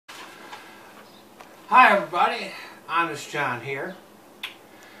Hi everybody, Honest John here.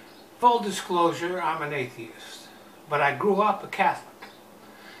 Full disclosure, I'm an atheist, but I grew up a Catholic.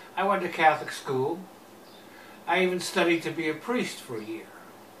 I went to Catholic school. I even studied to be a priest for a year.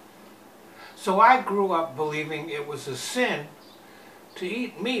 So I grew up believing it was a sin to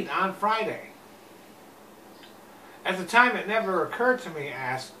eat meat on Friday. At the time, it never occurred to me to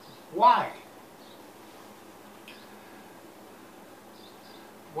ask, why?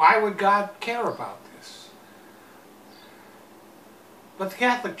 Why would God care about this? But the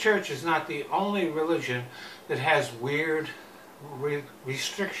Catholic Church is not the only religion that has weird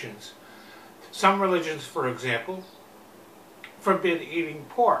restrictions. Some religions, for example, forbid eating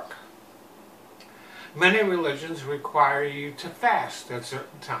pork. Many religions require you to fast at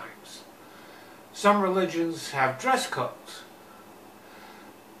certain times. Some religions have dress codes.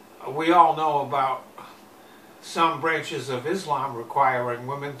 We all know about some branches of Islam requiring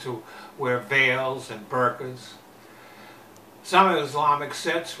women to wear veils and burqas. Some Islamic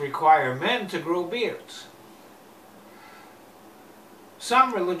sects require men to grow beards.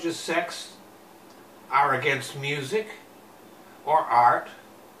 Some religious sects are against music or art.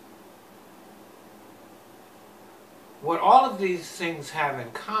 What all of these things have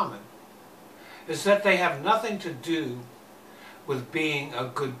in common is that they have nothing to do with being a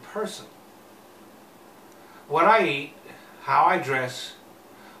good person. What I eat, how I dress,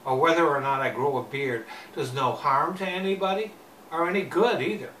 or whether or not I grow a beard does no harm to anybody or any good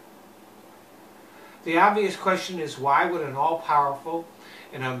either. The obvious question is, why would an all-powerful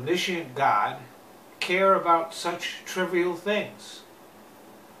and omniscient God care about such trivial things?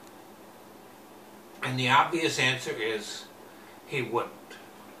 And the obvious answer is, he wouldn't.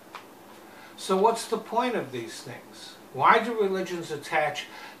 So what's the point of these things? Why do religions attach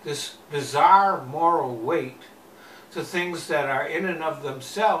this bizarre moral weight to things that are in and of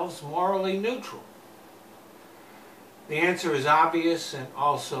themselves morally neutral? The answer is obvious and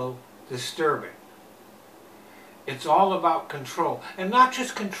also disturbing. It's all about control, and not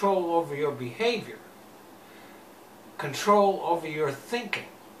just control over your behavior, control over your thinking.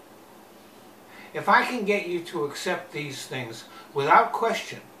 If I can get you to accept these things without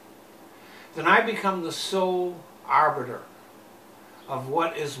question, then I become the sole arbiter of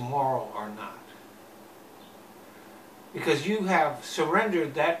what is moral or not. Because you have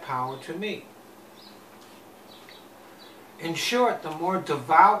surrendered that power to me. In short, the more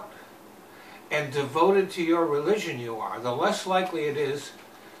devout and devoted to your religion you are, the less likely it is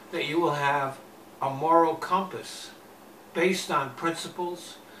that you will have a moral compass based on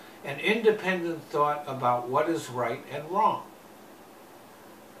principles and independent thought about what is right and wrong.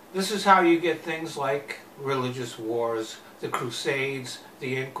 This is how you get things like religious wars, the Crusades,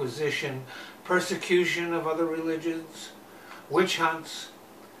 the Inquisition, persecution of other religions, witch hunts,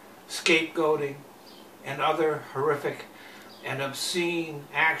 scapegoating, and other horrific and obscene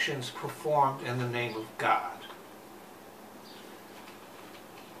actions performed in the name of God.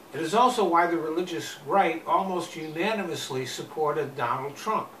 It is also why the religious right almost unanimously supported Donald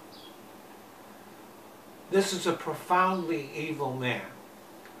Trump. This is a profoundly evil man,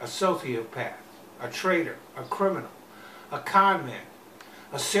 a sociopath, a traitor, a criminal, a con man,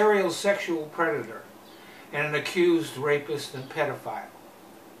 a serial sexual predator, and an accused rapist and pedophile.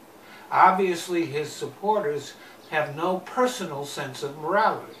 Obviously, his supporters have no personal sense of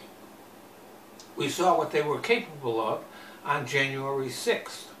morality. We saw what they were capable of on January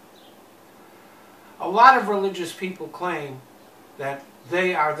 6th. A lot of religious people claim that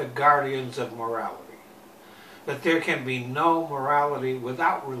they are the guardians of morality, that there can be no morality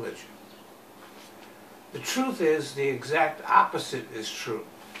without religion. The truth is, the exact opposite is true.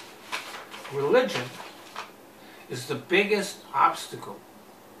 Religion is the biggest obstacle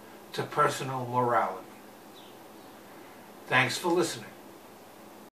to personal morality. Thanks for listening.